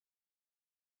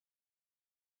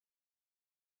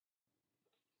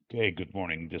Okay, good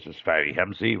morning. This is Fari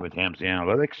Hamzi with Hamzi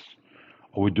Analytics.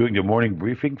 We're doing the morning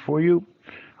briefing for you.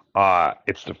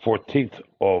 It's the 14th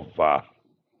of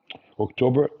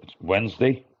October. It's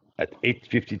Wednesday at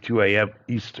 8:52 a.m.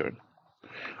 Eastern.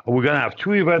 We're going to have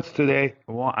two events today.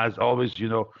 As always, if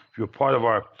you're part of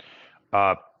our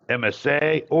uh,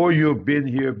 MSA or you've been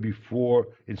here before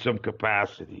in some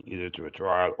capacity, either to a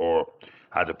trial or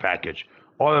had a package,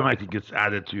 automatically gets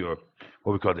added to your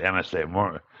what we call the MSA,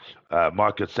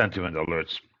 market sentiment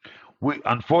alerts. We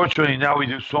unfortunately now we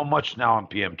do so much now on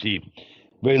PMT,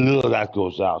 very little of that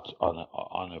goes out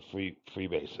on a free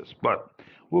basis. But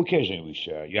occasionally we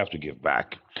share. You have to give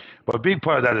back, but being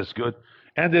part of that is good.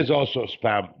 And there's also a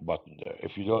spam button there.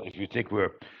 If you think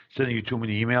we're sending you too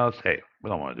many emails, hey, we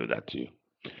don't want to do that to you.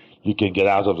 You can get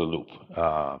out of the loop.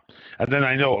 And then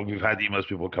I know we've had emails,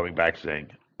 people coming back saying,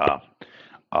 uh,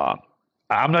 uh,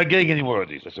 I'm not getting any more of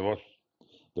these. I said, well,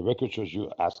 the record shows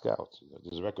you ask out.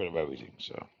 There's a record of everything.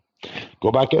 So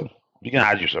go back in. You can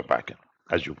add yourself back in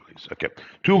as you please. Okay.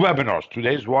 Two webinars.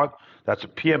 Today's one, that's a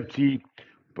PMT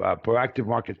proactive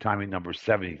market timing number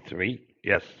 73.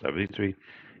 Yes, 73.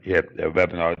 Yeah, the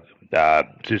webinar,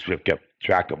 since we've kept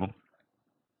track of them.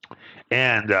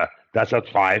 And that's at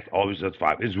 5, always at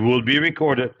 5. It will be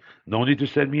recorded. No need to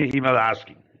send me an email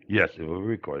asking. Yes, it will be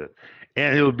recorded.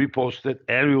 And it will be posted,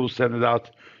 and we will send it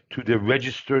out to the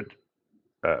registered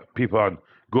people on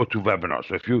GoToWebinar.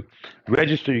 So if you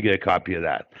register, you get a copy of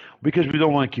that because we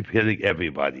don't want to keep hitting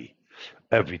everybody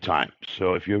every time.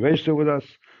 So if you register with us,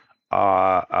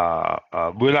 you're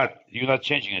not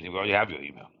changing anything. We already have your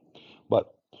email,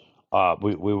 but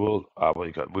we will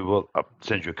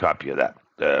send you a copy of that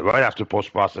right after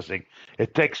post processing.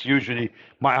 It takes usually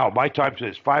my time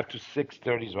is 5 to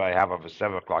 6:30 is what I have of a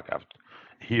 7 o'clock after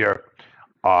here.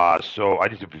 So I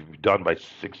need to be done by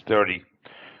 6:30.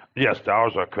 Yes, the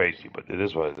hours are crazy, but it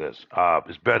is what it is.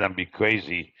 It's better than be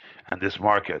crazy in this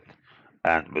market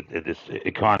and with this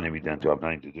economy than to have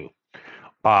nothing to do.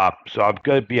 So I'm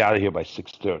going to be out of here by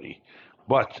 6:30,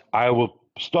 but I will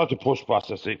start the post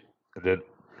processing, and then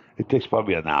it takes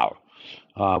probably an hour.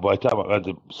 By the time at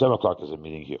the 7 o'clock is a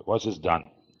meeting here. Once it's done,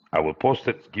 I will post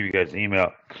it, give you guys an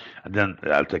email, and then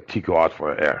I'll take Tico out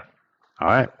for air. All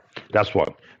right, that's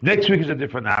one. Next week is a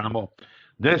different animal.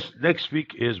 This next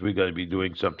week is we're going to be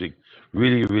doing something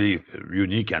really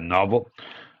unique and novel.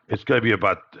 It's going to be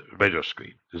about radar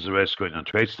screen. This is a radar screen on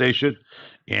TradeStation,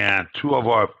 and three of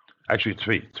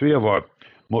our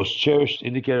most cherished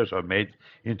indicators are made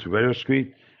into radar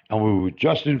screen, and we were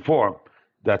just informed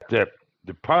that the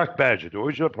product manager, the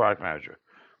original product manager,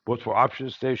 both for Option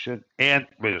Station and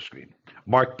radar screen,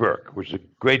 Mark Burke, which is a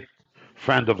great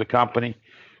friend of the company,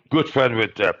 good friend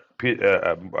with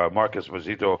Marcus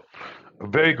Mazzito, a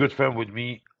very good friend with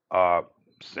me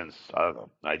since, I don't know,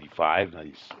 95,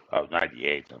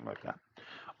 98, something like that.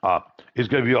 He's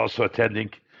going to be also attending.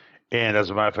 And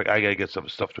as a matter of fact, I got to get some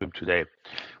stuff to him today.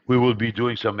 We will be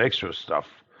doing some extra stuff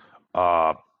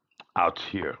out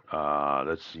here.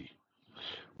 Let's see.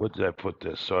 What did I put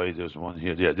there? Sorry, there's one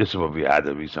here. Yeah, this is what we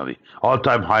added recently.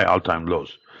 All-time high, all-time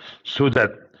lows. So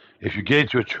that if you get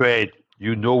into a trade,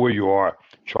 you know where you are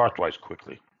chart-wise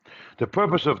quickly. The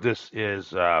purpose of this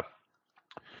is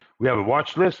we have a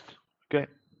watch list, okay?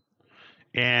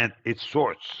 And it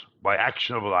sorts by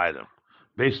actionable item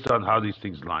based on how these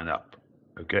things line up,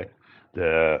 okay?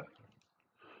 The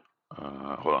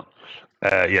hold on.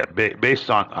 Based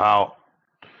on how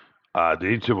the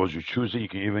intervals you're choosing, you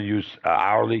can even use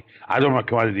hourly. I don't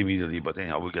recommend it immediately, but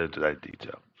anyhow, we'll get into that in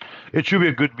detail. It should be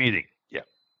a good meeting, yeah.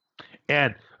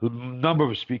 And number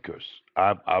of speakers,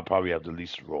 I'll probably have the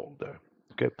least role there.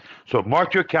 Okay, so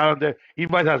mark your calendar.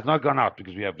 Invite has not gone out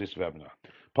because we have this webinar.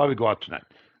 Probably go out tonight.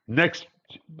 Next,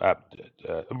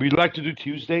 we like to do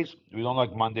Tuesdays. We don't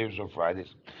like Mondays or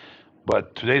Fridays.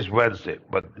 But today's Wednesday.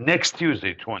 But next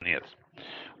Tuesday, 20th,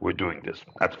 we're doing this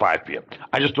at 5 p.m.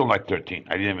 I just don't like 13.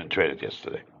 I didn't even trade it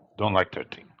yesterday. Don't like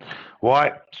 13.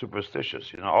 Why?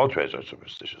 Superstitious. All trades are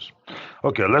superstitious.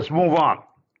 Okay, let's move on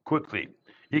quickly.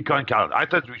 Econ calendar. I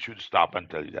thought we should stop and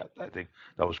tell you that. I think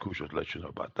that was crucial to let you know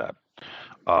about that.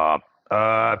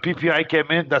 PPI came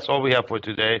in. That's all we have for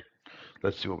today.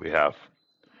 Let's see what we have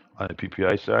on the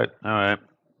PPI side. All right.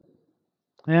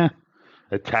 Yeah,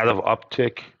 a tad of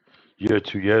uptick. Year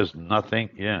 2 years, nothing.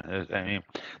 Yeah, I mean,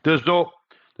 there's no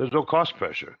cost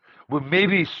pressure. Well,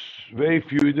 maybe very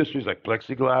few industries like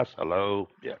plexiglass, hello,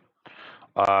 yeah,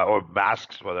 or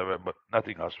masks, whatever, but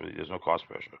nothing else really. There's no cost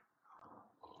pressure.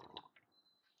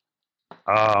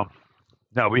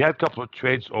 Now we had a couple of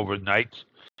trades overnight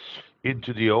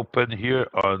into the open here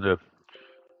on the.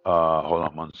 Hold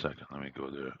on 1 second. Let me go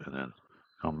there and then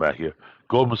come back here.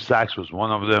 Goldman Sachs was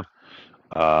one of them.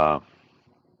 Uh,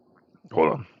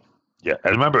 hold on. Yeah,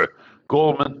 and remember,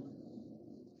 Goldman.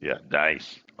 Yeah,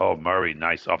 nice. Oh, Murray,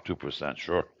 nice, up 2%.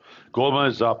 Sure. Goldman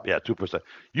is up, yeah, 2%.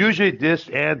 Usually this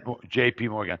and JP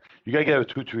Morgan, you gotta get it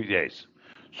 2, 3 days.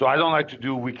 So I don't like to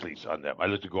do weeklies on them. I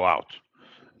like to go out.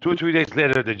 2, 3 days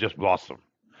later, they just blossom.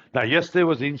 Now, yesterday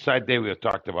was the inside day. We had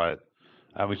talked about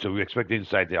it. So we expect the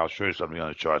inside day. I'll show you something on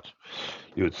the chart.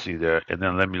 You would see there. And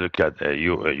then let me look at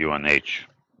UNH.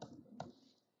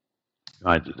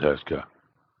 There's go.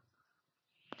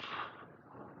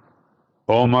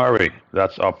 Oh, Murray,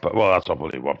 that's up. Well, that's up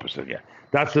only 1%. Yeah,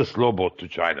 that's a slow boat to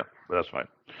China. But that's fine.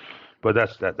 But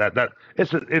that's that.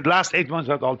 It lasts 8 months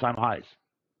at all-time highs.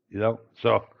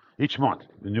 So each month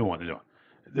the new one.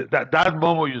 That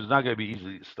moment is not going to be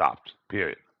easily stopped.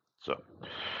 Period. So,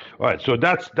 all right. So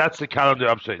that's the calendar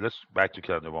update. Let's back to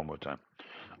calendar one more time.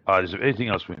 Is there anything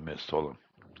else we missed? Hold on.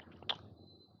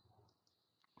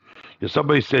 Yeah,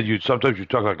 somebody said sometimes you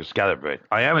talk like a scatterbrain.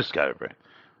 I am a scatterbrain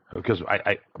because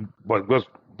but because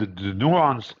the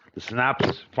neurons, the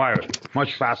synapses fire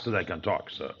much faster than I can talk.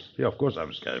 So yeah, of course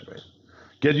I'm a scatterbrain.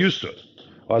 Get used to it.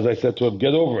 As I said to him,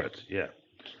 get over it. Yeah.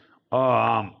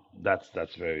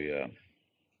 That's very.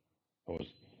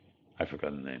 I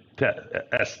forgot the name.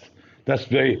 Est. That's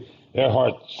very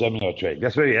Earhart seminar trade.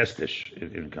 That's very Estish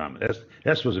in common.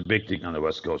 Est was a big thing on the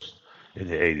West Coast in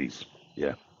the 80s.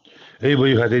 Yeah.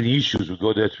 Anybody who had any issues would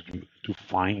go there to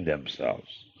find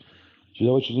themselves. Do you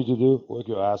know what you need to do? Work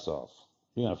your ass off.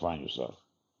 You're gonna find yourself.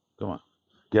 Come on,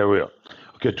 get real.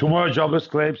 Okay, tomorrow jobless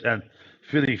claims and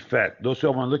Philly Fed. Those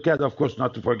who want to look at, of course,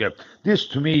 not to forget. This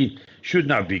to me should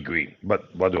not be green,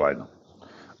 but what do I know?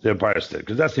 The Empire State,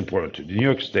 because that's important too. The New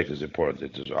York State is important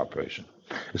in this operation.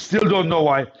 I still don't know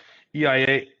why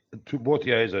EIA, both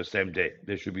EIAs are the same day.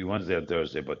 They should be Wednesday and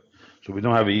Thursday, but so we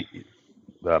don't have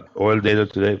oil data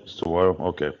today. It's tomorrow.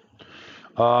 Okay.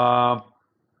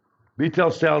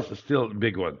 Retail sales is still a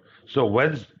big one. So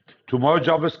tomorrow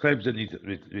jobless claims and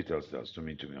retail sales to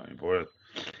me are important.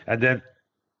 And then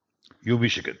U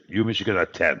Michigan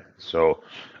at 10. So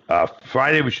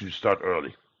Friday we should start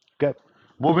early. Okay.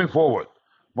 Moving forward.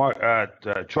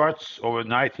 Charts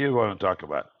overnight here we're going to talk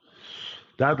about.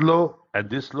 That low and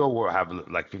this low will have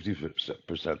like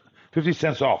 50%, 50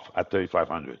 cents off at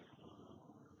 3,500.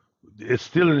 It's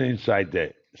still an inside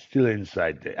day. Still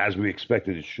inside day, as we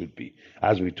expected it should be,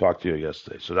 as we talked here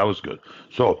yesterday. So that was good.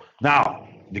 So now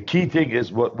the key thing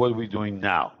is what are we doing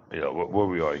now? Where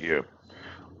we are here.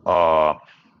 Hold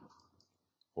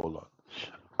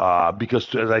on.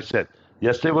 Because as I said,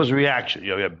 yesterday was reaction. We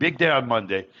had a big day on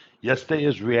Monday. Yesterday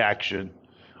is reaction.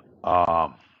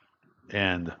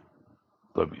 And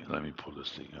let me pull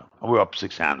this thing up. We're up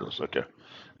 6 handles. Okay,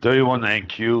 31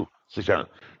 NQ 6 handles.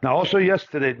 Now also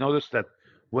yesterday, notice that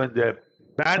when the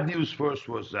bad news first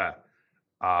was and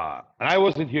I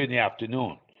wasn't here in the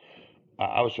afternoon.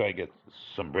 I was trying to get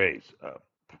some raise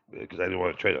because I didn't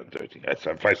want to trade on Thursday.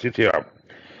 If I sit here,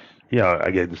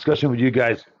 I get a discussion with you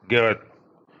guys, get a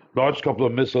large couple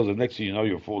of missiles, and next thing you know,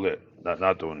 you're full in.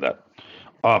 Not doing that.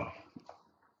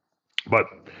 But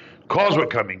calls were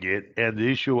coming in, and the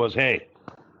issue was, hey,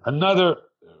 another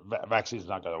vaccine is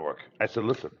not going to work. I said,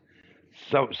 listen,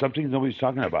 something nobody's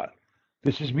talking about.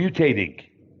 This is mutating.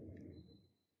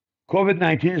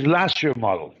 COVID-19 is last year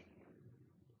model.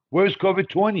 Where's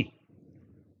COVID-20?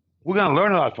 We're going to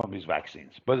learn a lot from these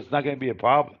vaccines, but it's not going to be a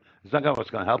problem. It's not what's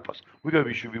going to help us.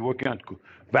 We should be working on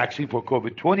vaccine for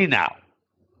COVID-20 now.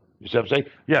 You see what I'm saying?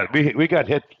 Yeah, we got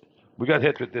hit. We got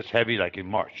hit with this heavy like in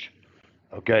March.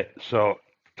 Okay, so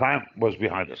time was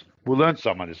behind us. We learned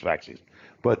some on this vaccine,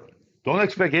 but don't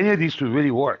expect any of these to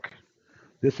really work.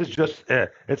 This is just,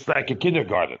 it's like a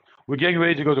kindergarten. We're getting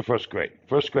ready to go to first grade.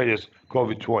 First grade is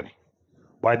COVID-20.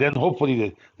 By then,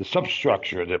 hopefully, the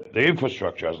substructure, the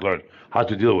infrastructure has learned how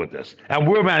to deal with this. And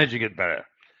we're managing it better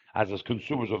as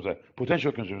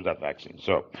potential consumers of that vaccine.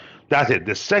 So that's it.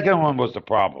 The second one was the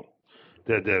problem.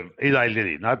 The Eli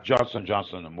Lilly, not Johnson &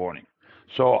 Johnson in the morning.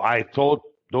 So I told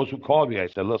those who called me, I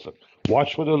said, listen,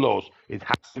 watch for the lows. It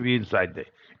has to be inside day.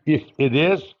 If it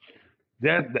is,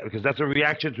 then, because that's a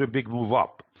reaction to a big move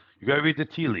up. You got to read the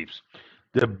tea leaves.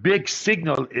 The big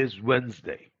signal is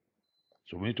Wednesday.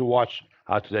 So we need to watch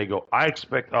how today go. I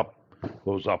expect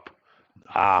goes up.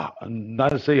 Not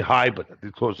to say high, but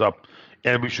it goes up.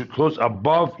 And we should close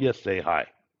above yesterday high.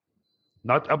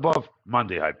 Not above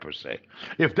Monday high per se.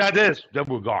 If that is, then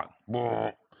we're gone.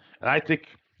 And I think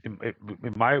in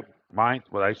my mind,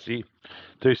 what I see,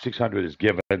 3,600 is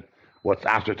given. What's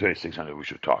after 3,600, we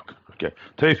should talk. Okay,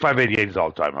 3,588 is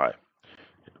all-time high.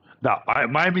 Now,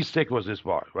 my mistake was this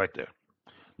bar right there.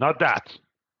 Not that.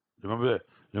 Remember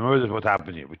what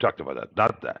happened here. We talked about that.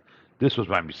 Not that. This was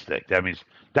my mistake. That means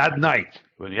that night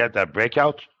when you had that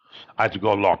breakout, I had to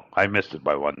go long. I missed it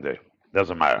by one day.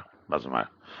 Doesn't matter. Doesn't matter.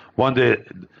 One day,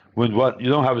 when what you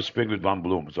don't have a spring with one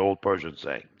bloom. It's an old Persian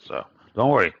saying. So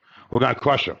don't worry. We're gonna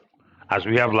crush them, as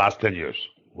we have last 10 years.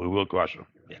 We will crush them.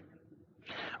 Yeah.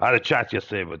 I had a chat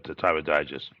yesterday with the Time of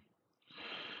Digest.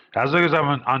 As long as I'm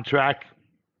on track,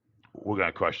 we're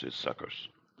gonna crush these suckers.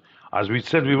 As we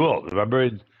said, we will. Remember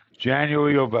in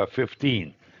January of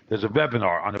 15, there's a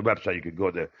webinar on the website. You could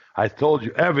go there. I told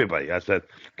you, everybody, I said,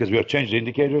 because we have changed the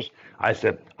indicators, I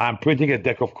said, I'm printing a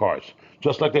deck of cards,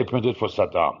 just like they printed for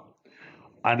Saddam.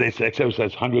 And they said, except it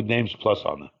says 100 names plus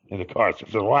on it in the cards. I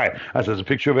said, why? I said, there's a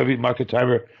picture of every market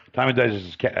timer Time and Digest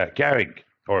is carrying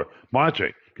or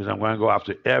monitoring, because I'm going to go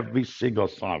after every single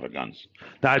son of a guns.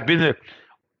 Now, I've been in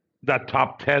that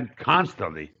top 10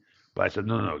 constantly, but I said,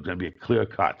 no, it's going to be a clear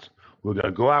cut. We're going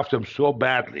to go after them so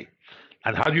badly.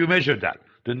 And how do you measure that?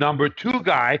 The number 2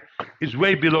 guy is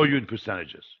way below you in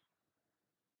percentages.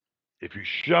 If you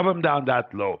shove them down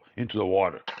that low into the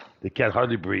water, they can't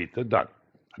hardly breathe. They're done.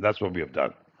 And that's what we have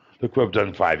done. Look what we've done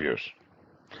in 5 years.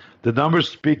 The numbers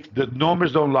speak. The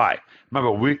numbers don't lie.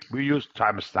 Remember, we use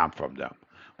timestamp from them.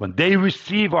 When they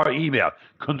receive our email,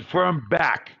 confirm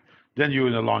back, then you're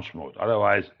in the launch mode.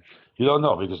 Otherwise, you don't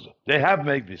know, because they have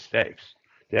made mistakes.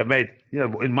 They have made,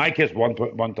 in my case,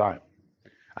 one time.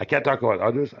 I can't talk about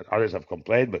others. Others have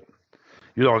complained, but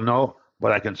you don't know.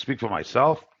 But I can speak for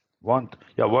myself. One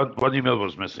email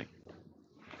was missing,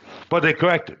 but they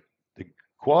corrected. The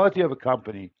quality of a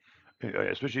company,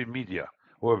 especially media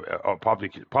or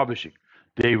publishing,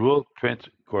 they will print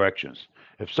corrections.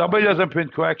 If somebody doesn't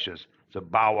print corrections, it's a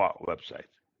Bow Wow website.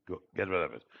 Go get rid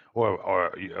of it,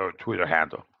 or Twitter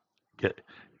handle. Get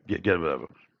rid of it.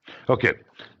 Okay,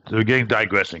 so we're getting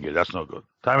digressing here. That's no good.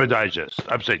 Time of Digest.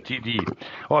 I'm saying TD.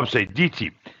 Oh, I'm saying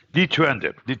DT.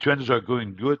 D-trender. D-trenders are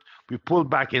going good. We pulled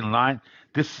back in line.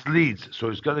 This leads. So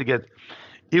it's going to get,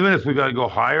 even if we're going to go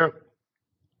higher,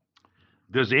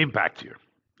 there's impact here.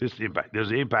 There's the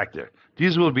impact there.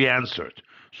 These will be answered.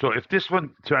 So if this one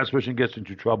transmission gets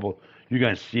into trouble, you're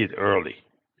going to see it early,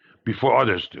 before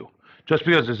others do. Just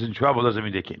because it's in trouble doesn't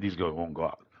mean these guys won't go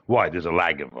out. Why? There's a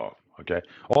lag involved. Okay.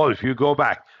 Or if you go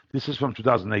back, this is from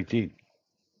 2018.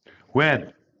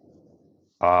 When?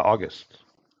 August.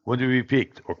 When did we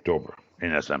peaked? October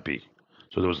in S&P.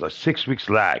 So there was a 6 weeks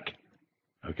lag.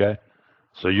 Okay.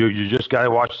 So you just gotta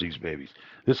watch these babies.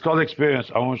 This is called experience.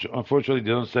 Unfortunately,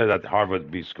 they don't say that at Harvard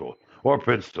B School or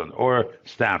Princeton or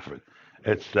Stanford.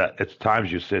 It's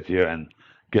times you sit here and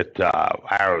get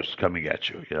arrows coming at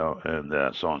you, and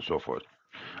so on and so forth.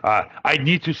 I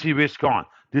need to see risk on.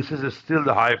 This is still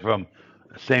the high from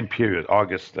same period,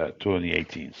 August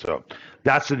 2018. So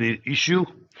that's the issue.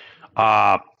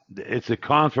 It's a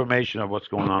confirmation of what's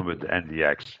going on with the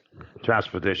NDX.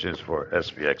 Transportation is for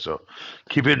SPX. So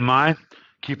keep in mind,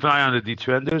 keep an eye on the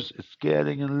D-trenders. It's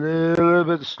getting a little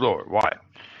bit slower. Why?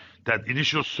 That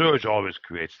initial surge always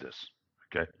creates this.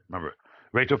 Okay? Remember,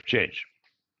 rate of change.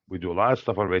 We do a lot of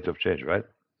stuff on rate of change, right?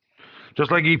 Just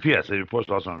like EPS, they report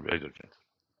lots on rate of change.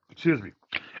 Excuse me.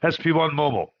 SP1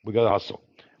 Mobile, we got to hustle.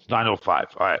 It's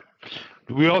 905. All right.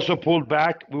 We also pulled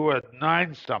back. We were at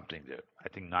 9 something there. I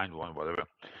think 9-1, whatever.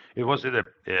 It was in a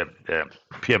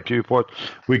PMT report.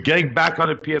 We're getting back on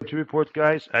the PMT report,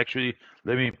 guys. Actually,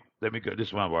 let me go. This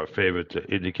is one of our favorite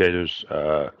indicators.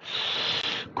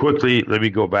 Quickly, let me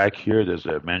go back here. There's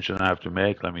a mention I have to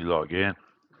make. Let me log in.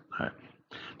 All right.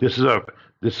 This is a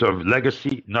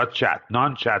legacy, not chat.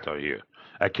 Non-chat are here.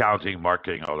 Accounting,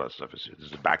 marketing, all that stuff is here. This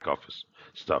is the back office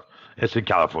stuff. It's in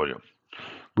California.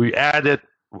 We added.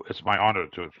 It's my honor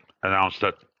to announce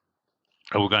that,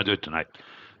 and we're going to do it tonight,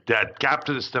 that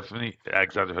Captain Stephanie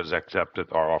Alexander has accepted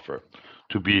our offer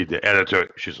to be the editor.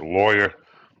 She's a lawyer,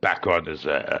 background as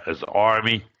the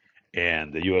Army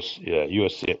and the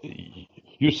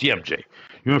UCMJ,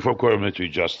 Uniform Court of Military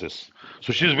Justice.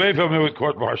 So she's very familiar with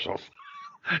court martials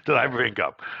that I bring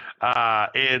up.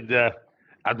 And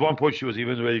at one point, she was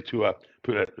even ready to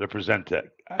represent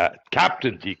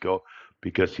Captain Tico,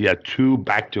 because he had 2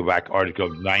 back-to-back Article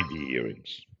 90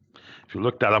 hearings. If you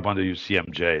look that up on the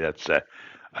UCMJ, that's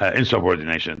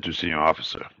insubordination to senior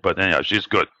officer. But anyhow, she's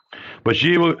good. But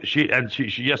she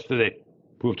yesterday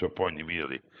proved her point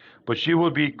immediately. But she will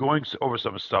be going over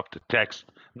some stuff, the text,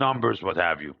 numbers, what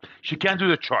have you. She can't do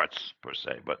the charts per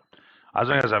se, but as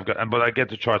long as I get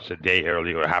the charts a day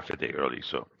early or half a day early.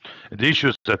 So the issue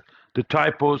is that the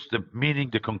typos, the meaning,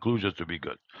 the conclusions to be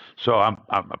good. So I'm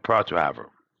proud to have her.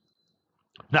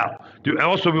 Now,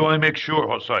 also we want to make sure,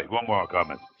 one more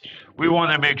comment. We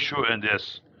want to make sure in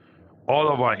this, all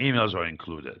of our emails are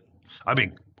included. I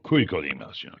mean, critical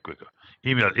emails, critical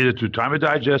email either to Time of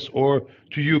Digest or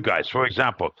to you guys. For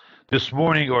example, this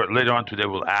morning or later on today,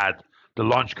 we'll add the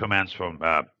launch commands from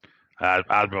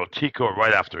Admiral Tico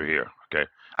right after here. Okay,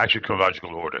 actually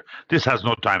chronological order. This has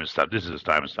no time stamp. This is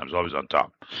time stamp. It's always on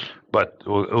top, but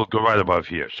it'll go right above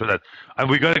here. So that, and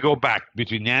we're going to go back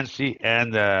between Nancy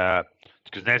and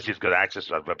because Nancy's got access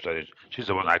to that website. She's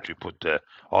the one that actually put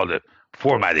all the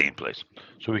formatting in place,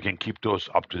 so we can keep those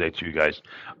up to date to you guys.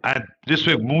 And this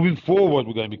way, moving forward,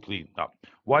 we're going to be clean up.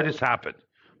 Why this happened?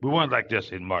 We weren't like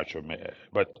this in March or May,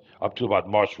 but up to about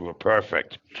March we were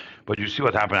perfect. But you see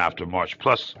what happened after March.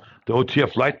 Plus, the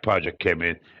OTF Lite project came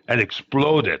in and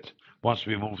exploded once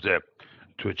we moved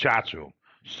to a chat room.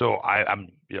 So I'm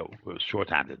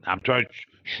shorthanded. I'm trying to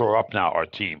shore up now our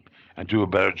team and do a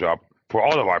better job for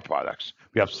all of our products.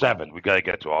 We have 7. We got to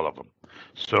get to all of them.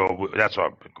 So that's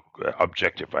our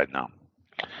objective right now.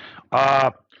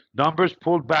 Numbers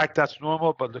pulled back. That's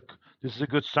normal, but look, this is a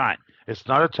good sign. It's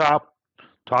not a top.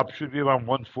 Top should be around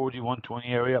 140, 120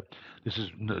 area. This is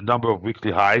the number of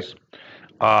weekly highs.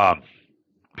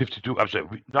 52. I'm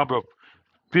sorry, number of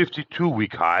 52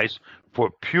 week highs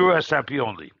for pure S&P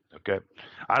only. Okay,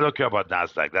 I don't care about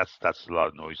Nasdaq. That's a lot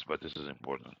of noise, but this is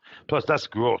important. Plus, that's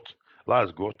growth. A lot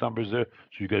of growth numbers there,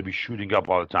 so you got to be shooting up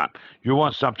all the time. You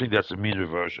want something that's a mean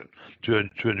reversion to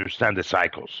understand the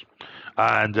cycles.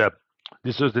 And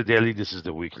this is the daily, this is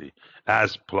the weekly,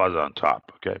 as plotted on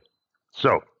top. Okay,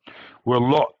 so we're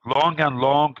long and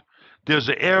long. There's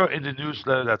an error in the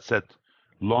newsletter that said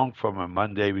long from a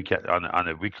Monday. We can on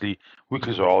a weekly.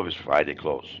 Weeklies are always Friday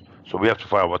close, so we have to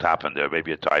find out what happened there.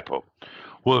 Maybe a typo.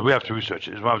 Well, we have to research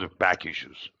it. It's one of the back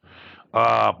issues.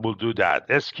 We'll do that.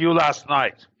 SQ last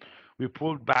night. We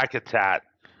pulled back a tad.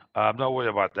 I'm not worried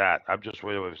about that. I'm just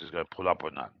worried about if it's going to pull up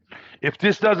or not. If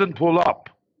this doesn't pull up,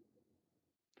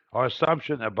 our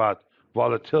assumption about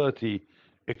volatility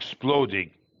exploding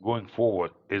going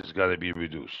forward is going to be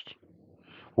reduced.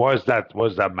 Why is that? What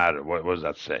does that matter? What does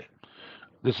that say?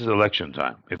 This is election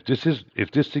time. If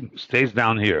this thing stays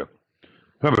down here,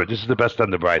 remember, this is the best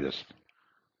and the brightest,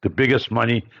 the biggest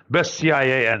money, best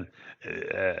CIA and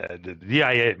the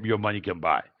DIA your money can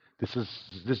buy. This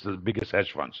is the biggest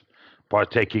hedge funds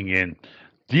partaking in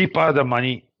deep out of the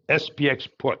money SPX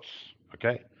puts.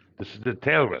 Okay, this is the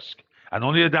tail risk and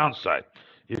only the downside.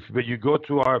 When you go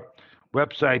to our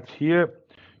website here,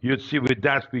 you'd see with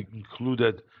that we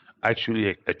included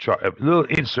actually a chart, a little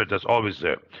insert that's always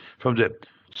there from the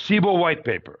SIBO white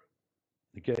paper.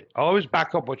 Okay, always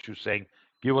back up what you're saying.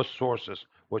 Give us sources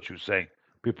what you're saying.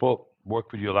 People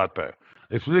work with you a lot better.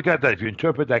 If you look at that, if you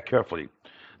interpret that carefully,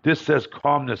 this says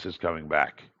calmness is coming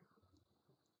back.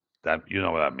 That you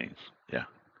know what that means. Yeah.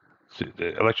 See,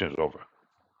 the election is over.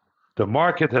 The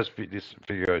market has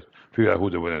figured out who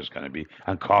the winner is going to be,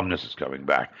 and calmness is coming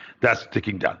back. That's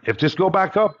ticking down. If this go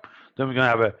back up, then we're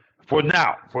going to have for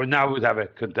now we'd have a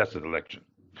contested election.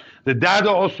 The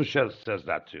data also says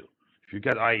that too. If you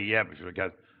get IEM, if you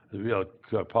get the real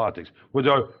politics,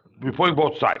 we're reporting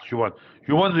both sides. You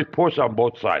want reports on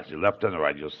both sides, the left and the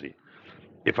right. You'll see.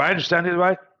 If I understand it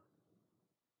right,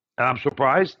 and I'm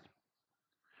surprised,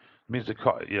 it means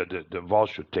the vol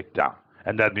should tick down,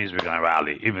 and that means we're going to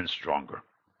rally even stronger.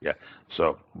 Yeah,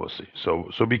 so we'll see. So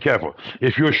be careful.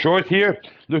 If you're short here,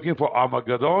 looking for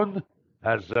Armageddon,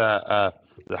 as the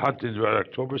Hunt in Red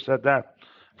October said that,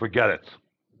 forget it.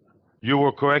 You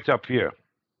were correct up here,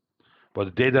 but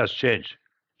the data has changed.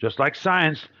 Just like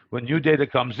science, when new data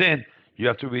comes in, you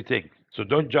have to rethink. So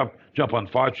don't jump on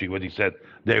Fauci when he said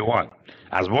day one.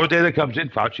 As more data comes in,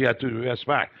 Fauci had to react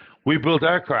back. We built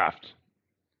aircraft.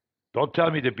 Don't tell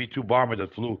me the B-2 bomber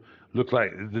that flew looked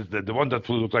like the one that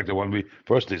flew looked like the one we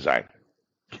first designed.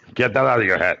 Get that out of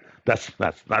your head. That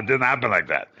didn't happen like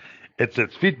that. It's a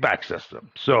feedback system.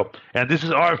 So, and this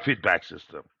is our feedback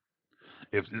system.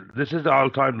 If this is the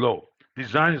all-time low,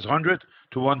 design is 100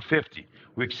 to 150.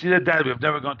 We exceeded that. We've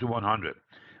never gone to 100.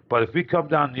 But if we come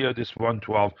down near this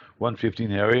 112,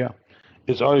 115 area,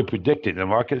 it's already predicted. The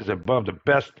market is one of the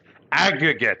best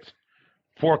aggregate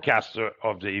forecaster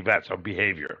of the events of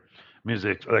behavior. It means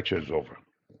the election is over.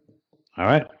 All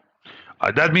right?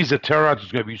 That means the terror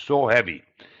is going to be so heavy.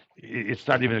 It's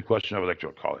not even a question of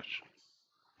electoral college.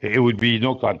 It would be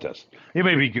no contest.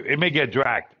 It may get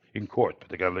dragged in court, but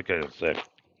they're going to look at it and say,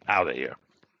 out of here.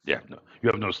 Yeah, no, you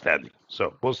have no standing.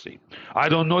 So we'll see. I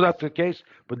don't know that's the case,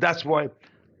 but that's what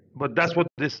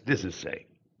this is saying.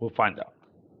 We'll find out.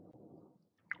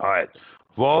 All right.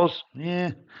 Vols,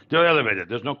 they're elevated.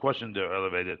 There's no question they're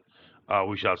elevated.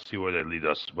 We shall see where they lead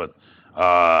us. But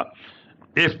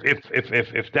if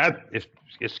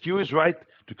SQ is right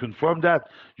to confirm that,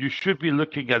 you should be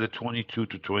looking at a 22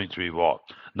 to 23 vol,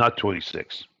 not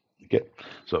 26. Okay,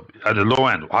 so at the low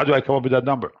end, how do I come up with that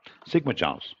number? Sigma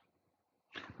channels.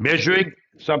 Measuring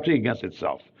something against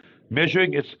itself.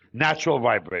 Measuring its natural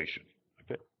vibration.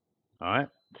 Okay, all right.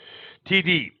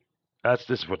 TD, this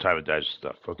is for time and digest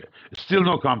stuff. Okay, still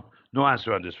no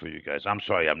answer on this for you guys. I'm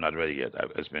sorry, I'm not ready yet.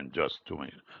 It's been just too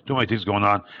many things going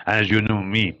on. And as you know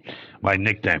me, my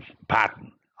nickname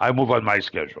Patton. I move on my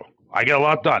schedule. I get a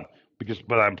lot done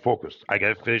but I'm focused. I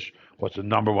got to finish what's the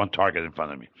number one target in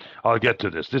front of me. I'll get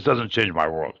to this. This doesn't change my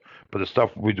world, but the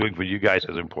stuff we're doing for you guys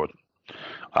is important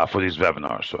for these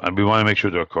webinars. So, and we want to make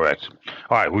sure they're correct.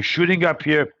 All right, we're shooting up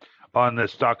here on the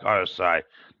stock RSI.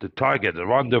 The target, the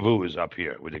rendezvous is up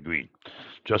here with the green,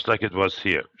 just like it was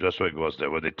here, just like it was there.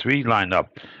 When the three line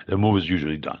up, the move is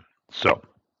usually done. So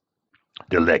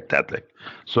that leg.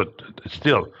 So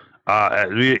still,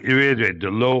 reiterate, the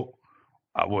low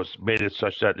was made it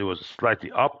such that it was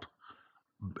slightly up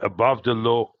above the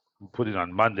low put it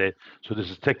on Monday. So this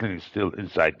is technically still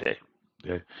inside day.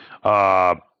 Okay.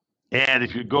 And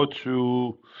if you go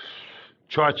to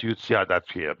charts, you'd see how that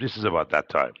came up. This is about that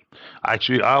time.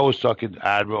 Actually, I was talking to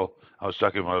Admiral. I was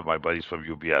talking to one of my buddies from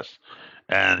UBS,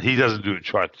 and he doesn't do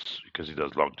charts because he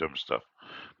does long-term stuff.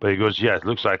 But he goes, yeah, it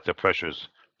looks like the pressure's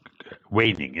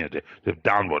waning, the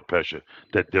downward pressure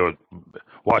that they were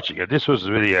watching. And this was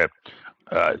really a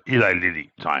Eli Lilly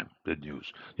time, the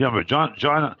news. You remember John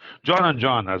and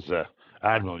John, as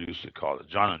Admiral used to call it.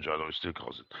 John and John always still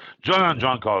calls it. John and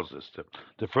John calls this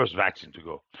the first vaccine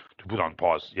to put on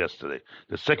pause yesterday.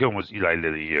 The second one was Eli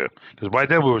Lilly here, because by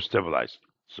then we were stabilized.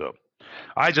 So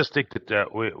I just think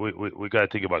that we got to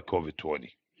think about COVID-20,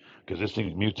 because this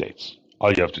thing mutates.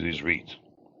 All you have to do is read.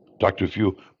 Talk to a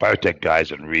few biotech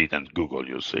guys and read and Google.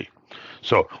 You'll see.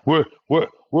 So we're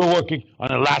working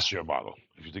on a last year model.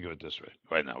 If you think of it this way,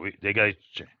 right now they got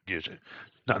to change.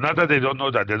 Not that they don't know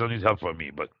that they don't need help from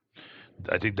me, but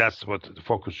I think that's what the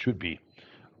focus should be.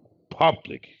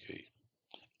 Public,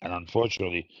 and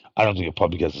unfortunately, I don't think the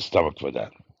public has the stomach for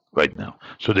that right now,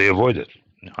 so they avoid it.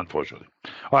 Unfortunately.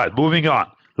 All right, moving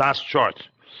on. Last chart.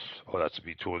 Oh, that's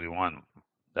B21.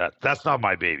 That's not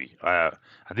my baby. And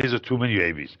these are too many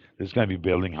babies. There's going to be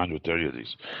building 130 of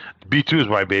these. B2 is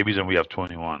my babies, and we have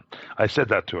 21. I said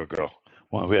that to a girl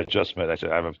when we had just met. I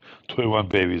said, I have 21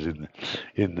 babies in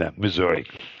Missouri.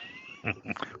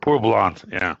 Poor blonde,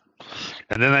 yeah.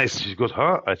 And then she goes,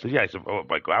 huh? I said, yeah. I said, oh,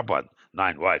 my grandpa had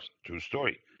 9 wives. True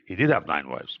story. He did have 9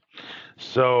 wives.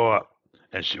 So,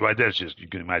 and she right there, you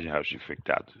can imagine how she freaked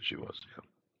out. She was.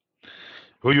 Yeah.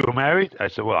 Were you married? I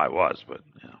said, well, I was, but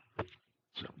yeah.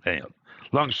 So anyhow,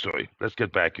 long story. Let's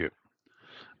get back here.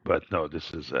 But no,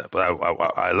 this is. But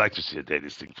I like to see a day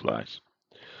this thing flies.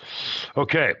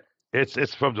 Okay,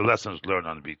 it's from the lessons learned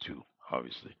on B2,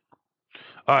 obviously.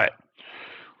 All right,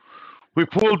 we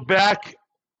pulled back.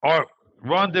 Our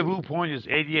rendezvous point is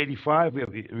 80.85. We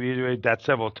have reiterated that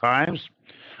several times.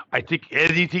 I think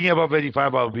anything above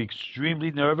 85, I'll be extremely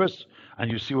nervous,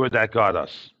 and you see where that got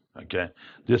us. Okay,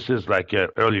 this is like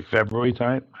early February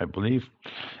time, I believe,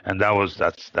 and that's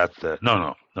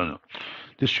no.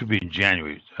 This should be in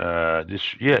January.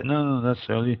 That's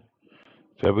early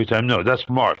February time. No, that's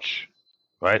March,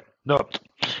 right? No,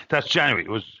 that's January. It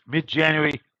was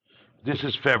mid-January. This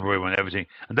is February when everything,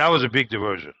 and that was a big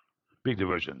diversion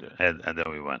there, and then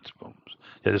we went. Boom.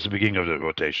 Yeah, this is the beginning of the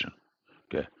rotation.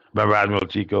 Okay, remember Admiral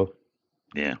Tico?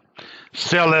 Yeah,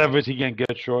 sell everything and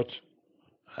get short.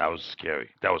 That was scary.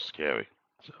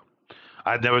 So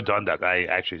I'd never done that. I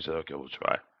actually said, okay, we'll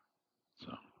try.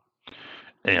 So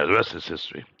anyhow, the rest is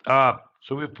history. So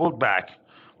we pulled back.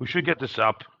 We should get this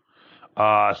up.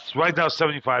 Right now,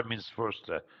 75 means first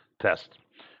test.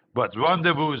 But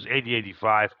rendezvous is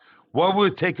 80.85. What will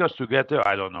it take us to get there?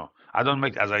 I don't know. I don't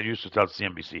make, as I used to tell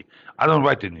CNBC, I don't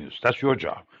write the news. That's your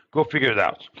job. Go figure it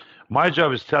out. My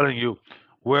job is telling you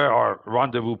where our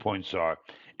rendezvous points are.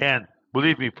 And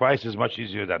believe me, price is much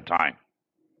easier than time.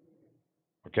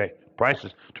 Okay?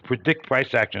 Prices, to predict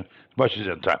price action is much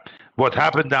easier than time. What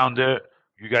happened down there,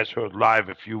 you guys heard live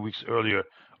a few weeks earlier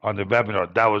on the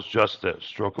webinar, that was just a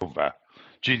stroke of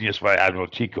genius by Admiral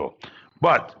Tico.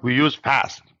 But we used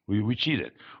past. We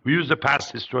cheated. We used the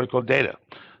past historical data,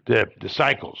 the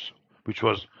cycles, which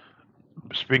was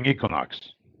spring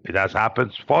equinox. It has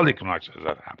happened. Fall equinox has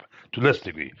happened to less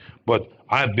degree. But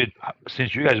I've been,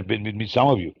 since you guys have been with me, some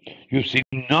of you, you've seen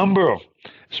a number of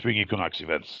spring equinox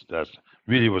events that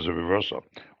really was a reversal.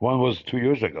 One was 2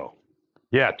 years ago.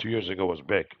 Yeah, 2 years ago was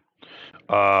big.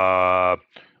 I'll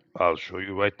show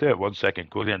you right there. 1 second,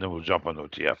 quickly, and then we'll jump on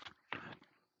OTF.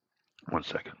 1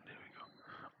 second. There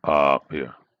we go.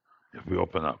 Here. If we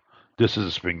open up, this is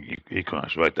a spring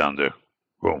equinox right down there.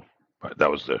 Boom. Right,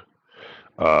 that was there.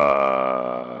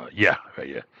 Yeah, right,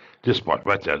 yeah. This part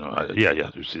right there. No,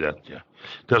 yeah. You see that? Yeah.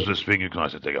 That's the spring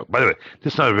equinox I take out. By the way,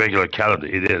 this is not a regular calendar.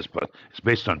 It is, but it's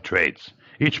based on trades.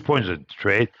 Each point is a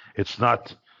trade. It's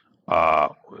not uh,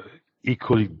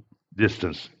 equally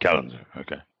distanced calendar.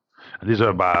 Okay. And these are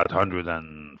about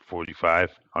 145,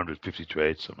 150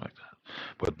 trades, something like that.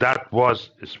 But that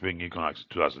was the spring equinox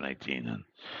 2018, and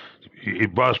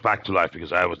it brought us back to life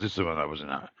because this is when I was in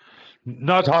a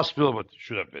not hospital, but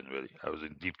should have been really. I was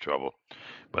in deep trouble.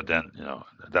 But then,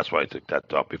 that's why I took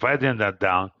that up. If I had that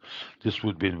down, this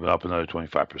would be up another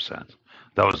 25%.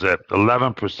 That was a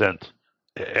 11%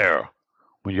 error.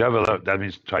 When you have 11, that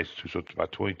means twice two, so it's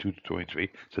about 22 to 23.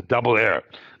 It's a double error.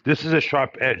 This is a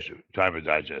sharp edge, Timer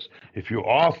Digest. If you're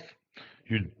off,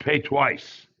 you pay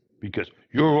twice because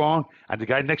you're wrong and the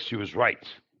guy next to you is right.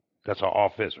 That's how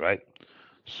off is, right?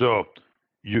 So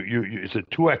it's a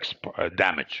 2x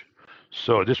damage.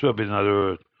 So this would have been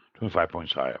another 25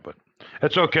 points higher, but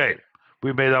it's okay.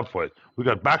 We made up for it. We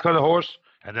got back on the horse,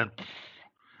 and then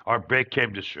our break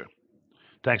came this year.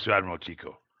 Thanks to Admiral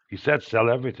Tico. He said sell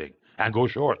everything and go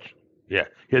short. Yeah,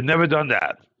 he had never done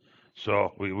that.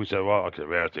 So we said, well, okay,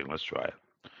 rare thing, let's try it.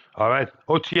 All right,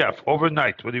 OTF,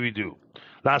 overnight, what do we do?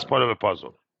 Last part of the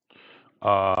puzzle.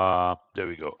 There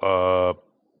we go.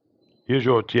 Here's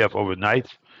your OTF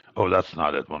overnight. Oh, that's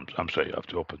not it. I'm sorry, you have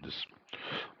to open this.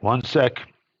 One sec.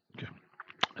 Okay.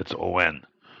 It's ON.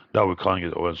 Now we're calling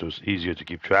it ON, so it's easier to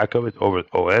keep track of it. Over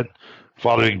ON,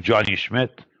 following Johnny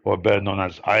Schmidt, or better known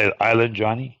as Island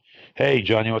Johnny. Hey,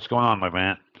 Johnny, what's going on, my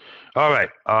man? All right.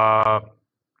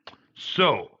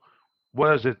 So,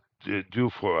 what does it do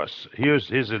for us? Here's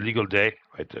a legal day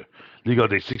right there. Legal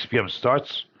day, 6 p.m.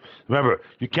 starts. Remember,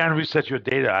 you can't reset your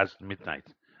data as midnight.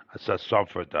 That's what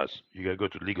software does. You gotta go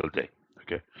to legal day.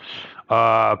 Okay.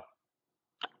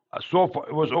 So far,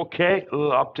 it was okay, a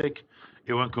little uptick.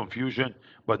 It went confusion,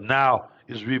 but now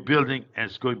it's rebuilding and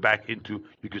it's going back into,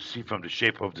 you can see from the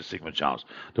shape of the Sigma channels,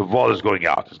 the vol is going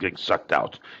out, it's getting sucked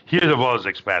out. Here the vol is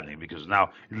expanding because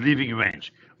now it's leaving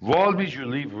range. Vol means you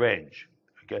leave range.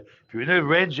 Okay, if you're in a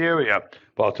range area,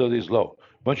 volatility is low.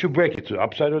 Once you break it to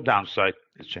upside or downside,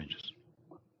 it changes.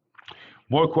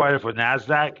 More quiet for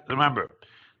NASDAQ. Remember,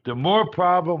 the more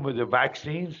problem with the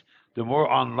vaccines, the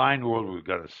more online world we're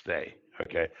going to stay.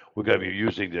 Okay, we're going to be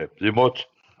using the remote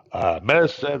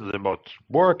medicine, remote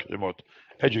work, remote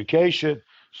education.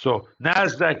 So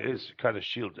NASDAQ is kind of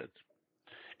shielded.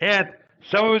 And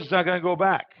some of it's not going to go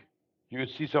back. You can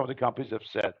see some of the companies have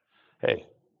said, hey,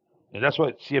 and that's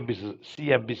why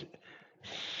CMBSs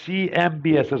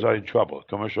are in trouble.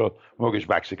 Commercial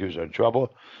mortgage-backed securities are in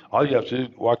trouble. All you have to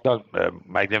do, walk down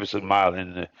Magnificent Mile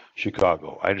in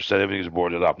Chicago. I understand everything is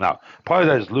boarded up. Now, part of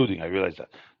that is looting. I realize that.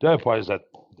 The other part is that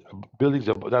buildings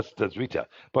that's retail,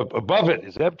 but above it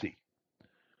is empty.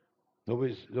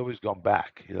 Nobody's gone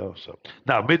back. So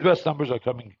now Midwest numbers are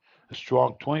coming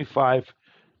strong. 25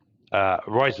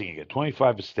 rising again.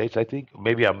 25 states, I think.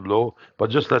 Maybe I'm low, but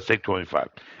just let's say 25.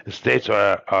 The states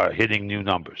are hitting new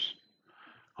numbers.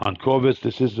 On COVID,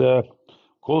 this is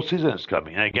cold season is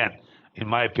coming. And again, in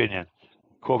my opinion,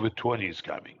 COVID 20 is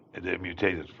coming, the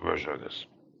mutated version of this.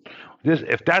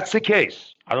 If that's the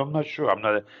case, I'm not sure.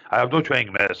 I have no training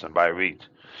in medicine, but I read.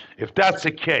 If that's the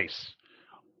case,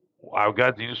 I've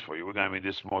got news for you. We're going to be in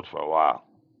this mode for a while.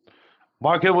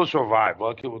 Market will survive.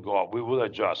 Market will go up. We will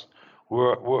adjust.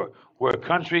 We're a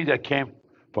country that came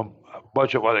from a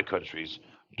bunch of other countries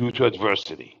due to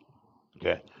adversity.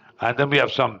 Okay, and then we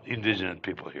have some indigenous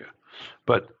people here,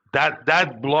 but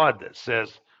that blood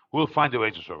says we'll find a way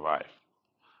to survive.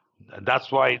 And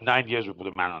that's why in 9 years we put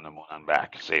a man on the moon and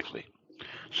back safely.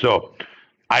 So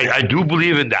I do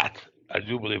believe in that. I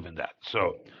do believe in that.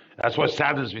 So that's what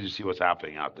saddens me to see what's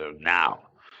happening out there now.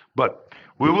 But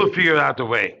we will figure out a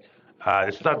way.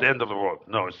 It's not the end of the world.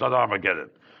 No, it's not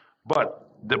Armageddon. But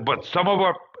some of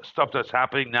our stuff that's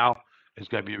happening now is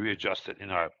going to be readjusted in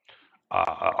our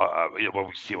when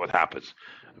we see what happens.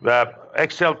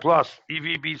 XL Plus,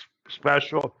 EVB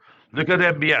special. Look at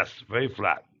MBS, very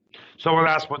flat. Someone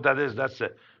asked what that is. That's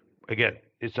it. Again,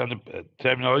 it's on the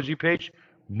terminology page.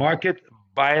 Market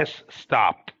bias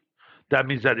stop. That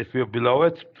means that if you're below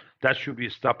it, that should be a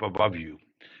stop above you.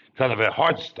 Kind of a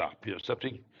hard stop,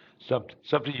 something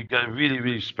you can really,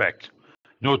 really respect.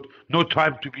 No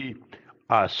time to be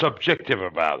subjective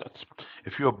about it.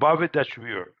 If you're above it, that should be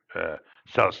your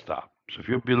sell stop. So if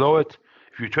you're below it,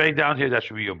 if you're trading down here, that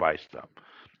should be your buy stop.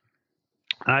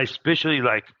 And I especially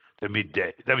like the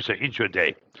midday, let me say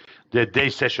intraday, the day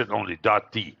session only,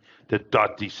 .D, the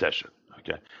 .D session.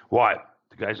 Okay, why?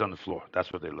 The guy's on the floor.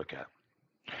 That's what they look at.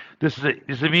 This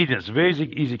is a median. It's a very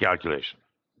easy calculation.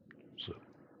 So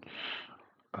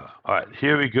All right,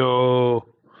 here we go.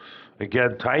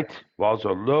 Again, tight. Walls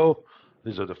are low.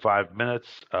 These are the 5 minutes.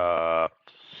 We're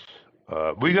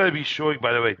going to be showing,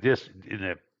 by the way, this in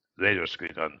a later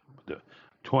screen on the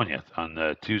 20th,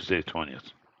 on Tuesday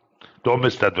 20th. Don't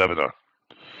miss that webinar.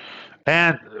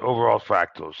 And overall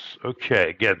fractals. Okay,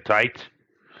 again, tight.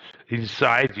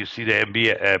 Inside, you see the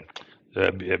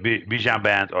Bijan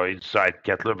band or inside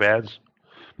Kettler bands.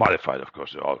 Modified, of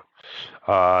course, they're all.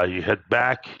 You head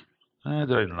back.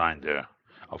 They're in line there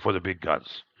for the big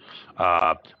guns.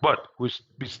 But we're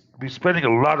spending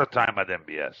a lot of time at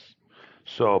MBS.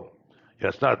 So, yeah,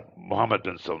 it's not Mohammed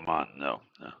bin Salman, no.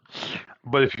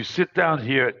 But if you sit down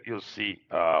here, you'll see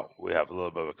we have a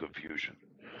little bit of a confusion.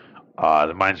 It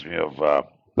reminds me of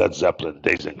Led Zeppelin,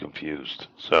 Dazed and Confused.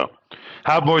 So,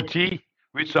 have more tea,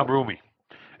 read some Rumi.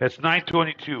 It's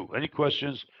 9:22. Any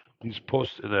questions, please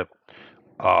post in the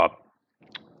uh,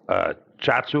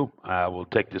 chat room. We'll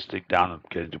take this thing down and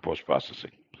get into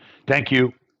post-processing. Thank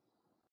you.